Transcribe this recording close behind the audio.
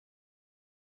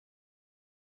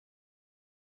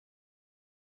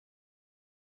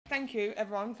Thank you,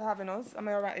 everyone, for having us. Am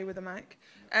I all right here with the mic?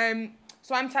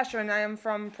 So I'm Tasha and I am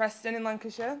from Preston in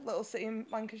Lancashire, little city in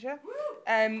Lancashire.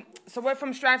 So we're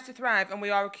from Strive to Thrive and we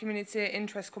are a community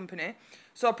interest company.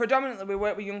 So predominantly we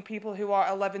work with young people who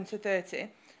are 11 to 30.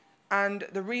 And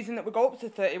the reason that we go up to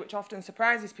 30, which often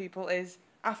surprises people, is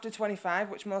after 25,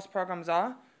 which most programmes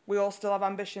are, we all still have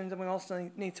ambitions and we all still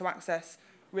need to access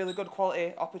really good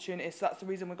quality opportunities. So that's the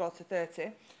reason we go to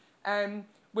 30.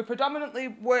 We predominantly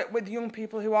work with young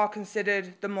people who are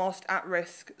considered the most at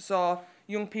risk. So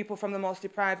young people from the most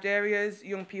deprived areas,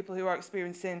 young people who are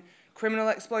experiencing criminal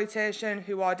exploitation,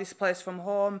 who are displaced from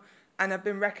home and have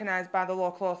been recognised by the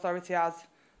local authority as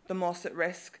the most at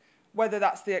risk. Whether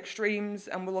that's the extremes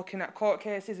and we're looking at court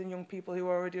cases and young people who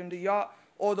are already under yacht,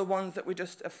 or the ones that we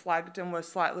just have flagged and we're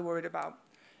slightly worried about.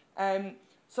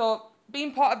 So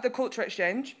being part of the culture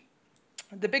exchange,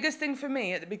 the biggest thing for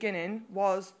me at the beginning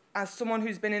was, as someone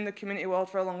who's been in the community world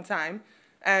for a long time,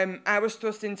 I was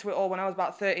thrust into it all when I was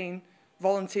about 13,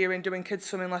 volunteering, doing kids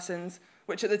swimming lessons,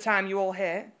 which at the time you all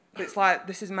hate. But it's like,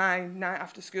 this is my night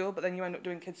after school, but then you end up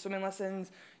doing kids swimming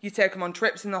lessons, you take them on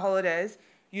trips in the holidays,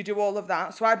 you do all of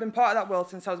that. So I've been part of that world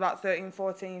since I was about 13,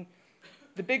 14.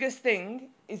 The biggest thing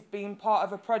is being part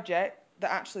of a project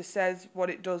that actually says what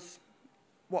it does,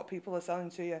 what people are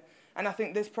selling to you. And I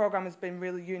think this programme has been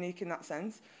really unique in that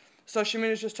sense. So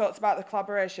Shamuna's just talked about the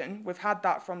collaboration. We've had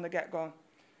that from the get-go.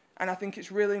 And I think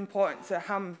it's really important to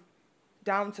ham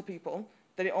down to people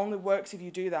that it only works if you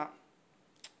do that.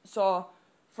 So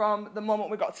from the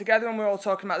moment we got together and we were all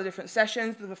talking about the different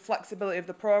sessions, the flexibility of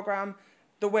the programme,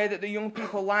 the way that the young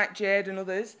people like Jade and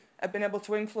others have been able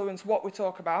to influence what we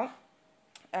talk about,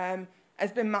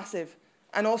 has been massive.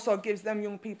 And also gives them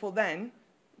young people then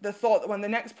the thought that when the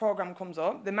next programme comes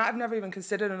up, they might have never even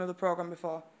considered another programme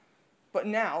before. But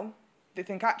now, they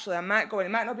think, actually, I might go in. It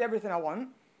might not be everything I want,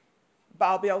 but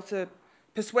I'll be able to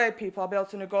persuade people, I'll be able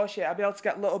to negotiate, I'll be able to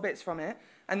get little bits from it.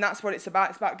 And that's what it's about.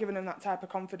 It's about giving them that type of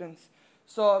confidence.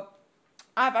 So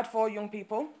I've had 4 young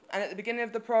people, and at the beginning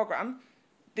of the programme,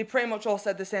 they pretty much all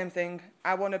said the same thing.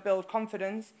 I want to build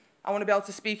confidence. I want to be able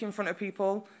to speak in front of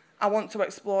people. I want to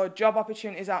explore job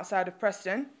opportunities outside of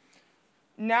Preston.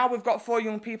 Now we've got 4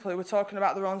 young people who are talking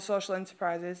about their own social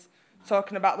enterprises,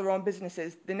 talking about their own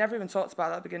businesses. They never even talked about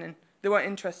that at the beginning. They weren't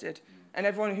interested. And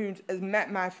everyone who has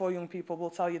met my 4 young people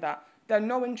will tell you that. They have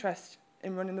no interest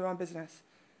in running their own business.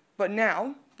 But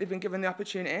now they've been given the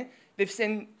opportunity. They've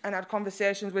seen and had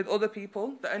conversations with other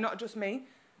people that are not just me,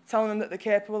 telling them that they're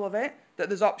capable of it, that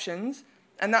there's options.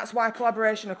 And that's why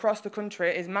collaboration across the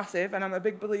country is massive, and I'm a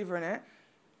big believer in it.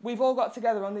 We've all got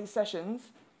together on these sessions,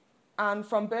 and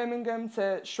from Birmingham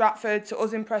to Stratford to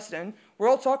us in Preston, we're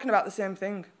all talking about the same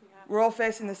thing. Yeah. We're all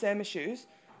facing the same issues.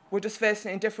 We're just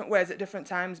facing it in different ways at different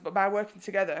times. But by working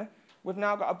together, we've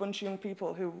now got a bunch of young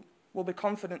people who will be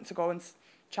confident to go and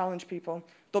challenge people.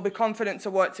 They'll be confident to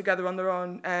work together on their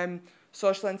own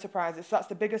social enterprises. So that's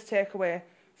the biggest takeaway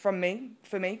from me,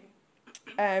 for me.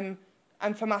 And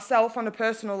for myself, on a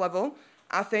personal level,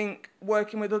 I think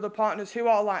working with other partners who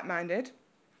are like-minded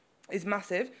is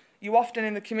massive. You often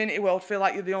in the community world feel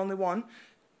like you're the only one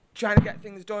trying to get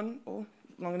things done. Oh,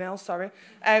 long nails, sorry.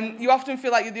 You often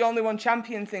feel like you're the only one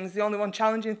championing things, the only one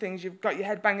challenging things. You've got your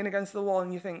head banging against the wall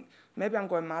and you think, maybe I'm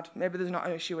going mad, maybe there's not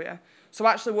an issue here. So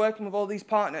actually working with all these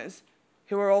partners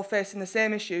who are all facing the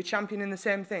same issue, championing the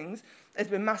same things, has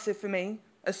been massive for me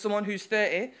as someone who's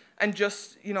 30 and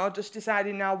just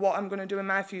deciding now what I'm going to do in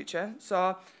my future.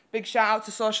 So big shout out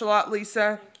to Social Art,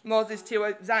 Lisa, Moses,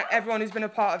 Tia, Zach, everyone who's been a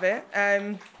part of it.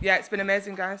 Yeah, it's been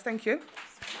amazing, guys. Thank you.